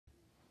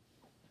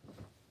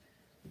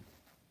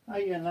Hi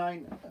Year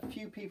 9. A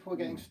few people are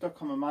getting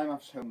stuck on my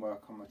Mymaths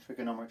homework on the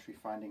trigonometry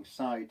finding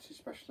sides,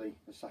 especially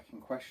the second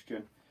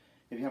question.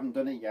 If you haven't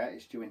done it yet,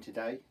 it's due in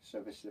today,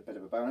 so this is a bit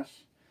of a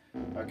bonus.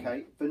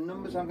 Okay, the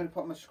numbers I'm going to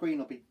put on the screen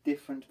will be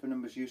different to the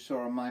numbers you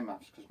saw on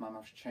Mymaths, because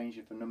Mymaths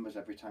changes the numbers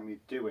every time you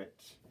do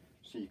it,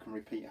 so you can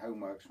repeat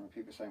homeworks and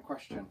repeat the same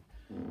question.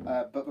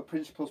 But the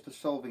principles for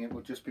solving it will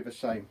just be the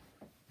same.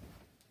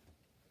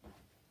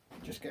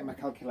 Just getting my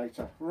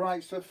calculator.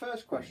 Right, so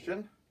first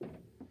question.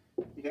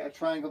 You get a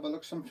triangle that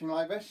looks something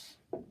like this,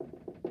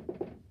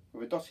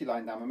 with a dotted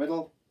line down the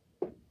middle.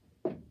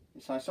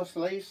 It's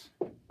isosceles,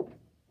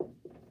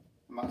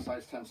 and that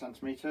side's 10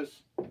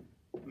 centimetres.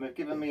 And they've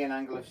given me an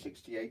angle of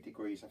 68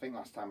 degrees. I think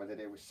last time I did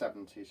it was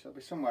 70, so it'll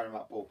be somewhere in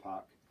that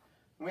ballpark.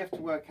 And we have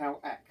to work out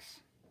x.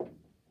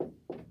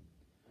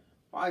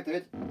 What I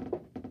did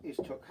is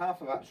took half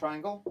of that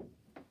triangle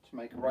to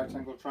make a right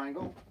angle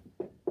triangle.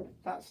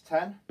 That's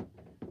 10.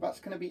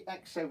 That's going to be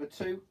x over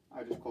 2.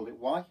 I just called it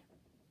y.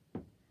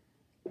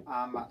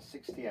 And that's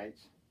 68.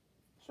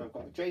 So I've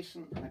got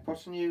adjacent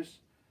hypotenuse,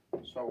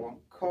 so I want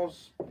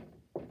cos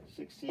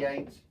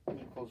 68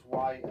 equals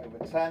y over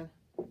 10,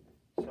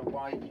 so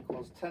y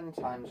equals 10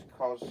 times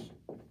cos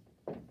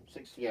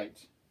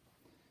 68.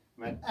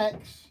 And then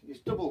x is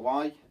double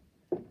y,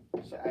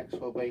 so x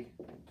will be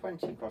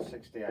 20 cos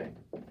 68.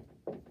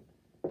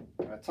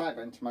 If I type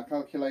it into my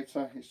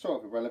calculator, it's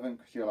sort of irrelevant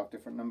because you'll have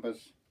different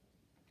numbers.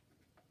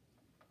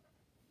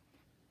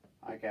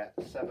 I get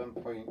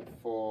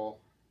 7.49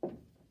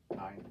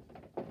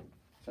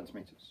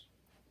 centimetres.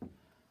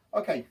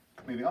 Okay,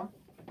 moving on.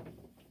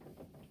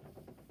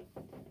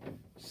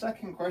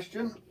 Second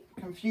question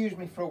confused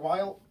me for a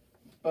while,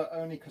 but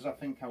only because I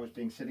think I was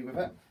being silly with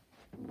it.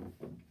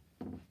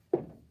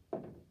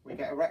 We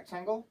get a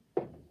rectangle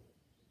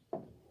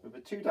with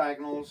the two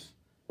diagonals,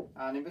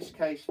 and in this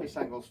case this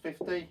angle's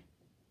 50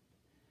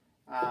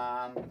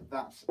 and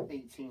that's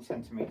 18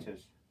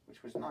 centimetres,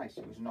 which was nice.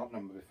 It was an odd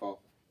number before.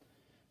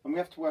 And we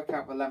have to work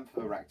out the length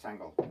of the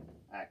rectangle,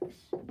 x.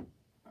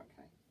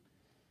 Okay.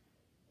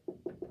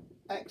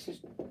 X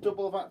is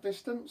double that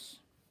distance.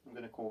 I'm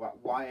going to call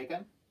that y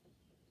again.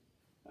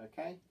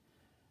 Okay.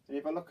 And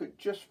if I look at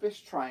just this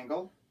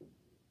triangle,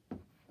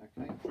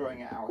 okay, drawing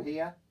it out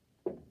here,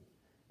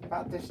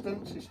 that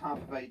distance is half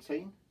of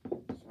 18,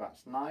 so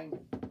that's 9.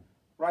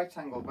 Right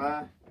angle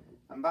there,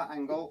 and that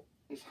angle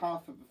is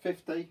half of the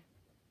 50,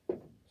 so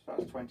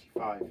that's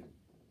 25.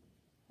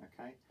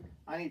 Okay.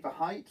 I need the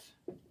height,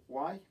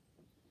 y,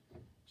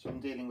 so I'm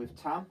dealing with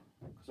tan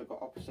because I've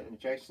got opposite and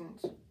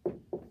adjacent.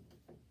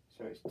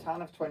 So it's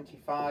tan of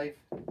 25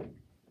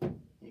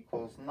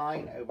 equals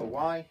 9 over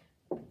y,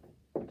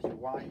 so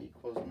y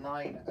equals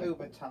 9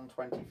 over tan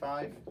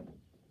 25.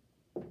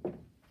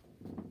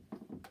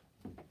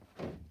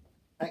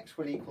 X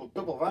will equal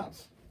double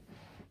that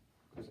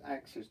because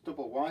x is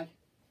double y,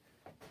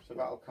 so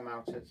that'll come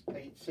out at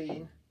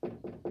 18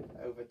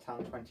 over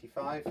tan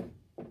 25.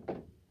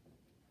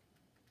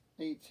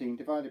 18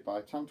 divided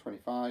by tan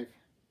 25 .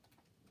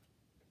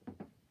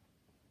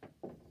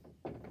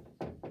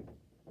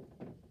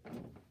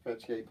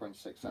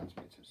 38.6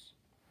 centimetres.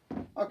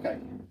 Okay,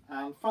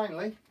 and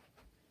finally,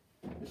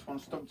 this one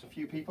stumped a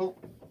few people.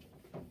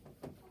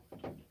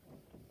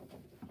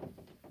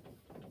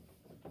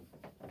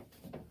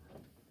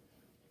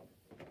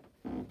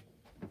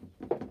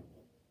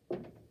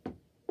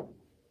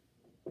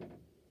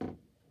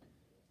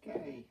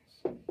 Okay.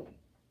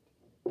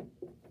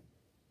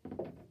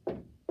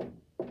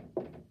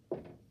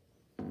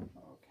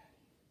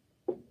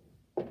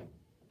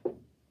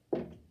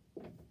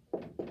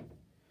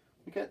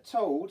 We get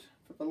told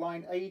that the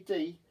line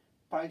AD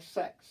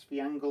bisects the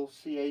angle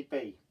CAB.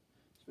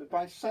 So if it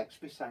bisects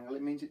this angle,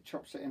 it means it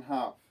chops it in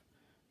half,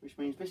 which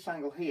means this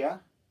angle here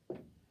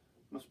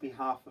must be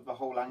half of the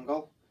whole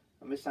angle,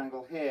 and this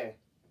angle here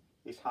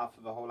is half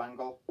of the whole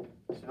angle,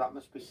 so that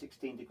must be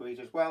 16 degrees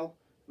as well,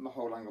 and the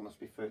whole angle must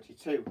be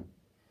 32.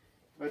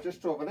 If I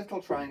just draw the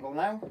little triangle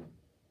now,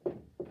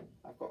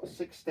 I've got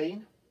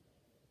 16,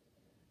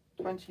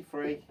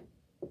 23,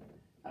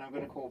 and I'm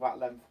going to call that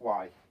length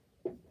y.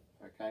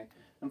 Okay.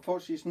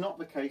 Unfortunately, it's not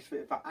the case that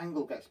if that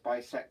angle gets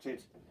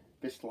bisected,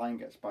 this line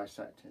gets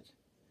bisected.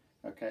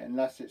 Okay,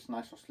 unless it's an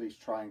isosceles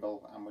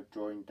triangle and we're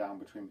drawing down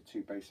between the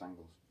two base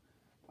angles.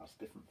 That's a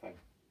different thing.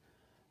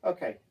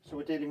 Okay, so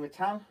we're dealing with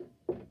tan.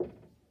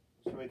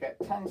 So we get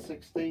tan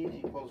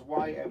 16 equals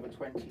y over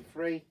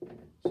 23.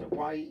 So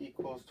y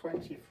equals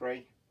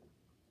 23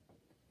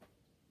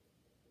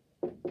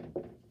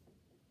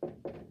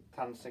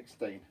 tan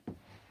 16.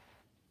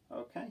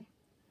 Okay.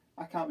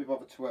 I can't be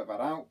bothered to work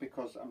that out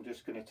because I'm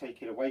just going to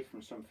take it away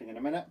from something in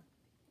a minute.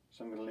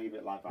 So I'm going to leave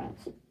it like that.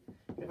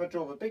 If I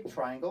draw the big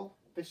triangle,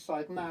 this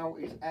side now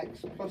is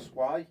x plus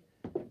y,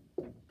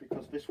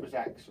 because this was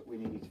x that we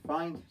needed to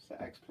find. So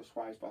x plus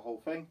y is the whole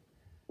thing.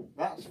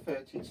 That's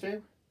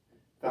 32.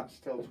 That's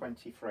still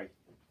 23.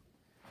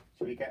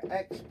 So we get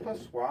x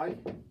plus y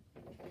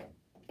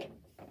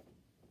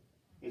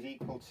is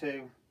equal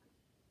to,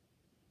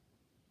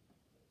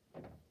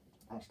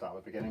 I'll start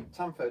at the beginning,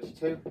 tan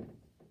 32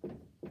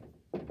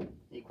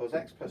 equals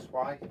x plus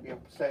y, the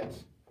opposite,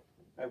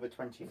 over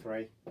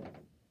 23,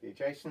 the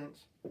adjacent.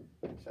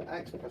 So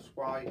x plus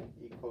y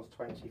equals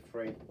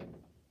 23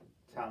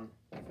 tan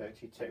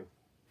 32. So if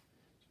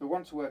we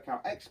want to work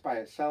out x by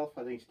itself,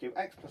 I need to do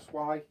x plus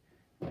y,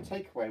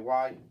 take away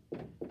y,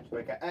 so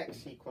I get x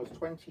equals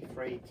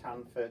 23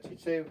 tan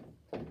 32,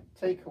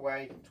 take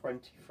away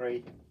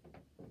 23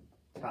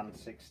 tan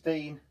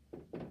 16,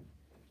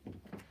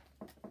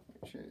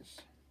 which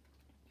is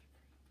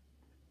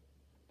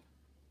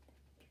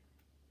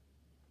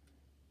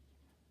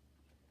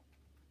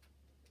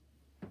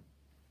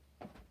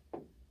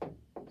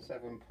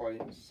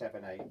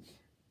 7.78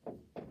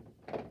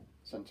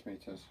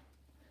 centimetres.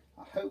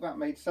 I hope that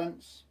made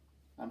sense,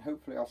 and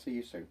hopefully I'll see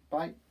you soon.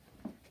 Bye.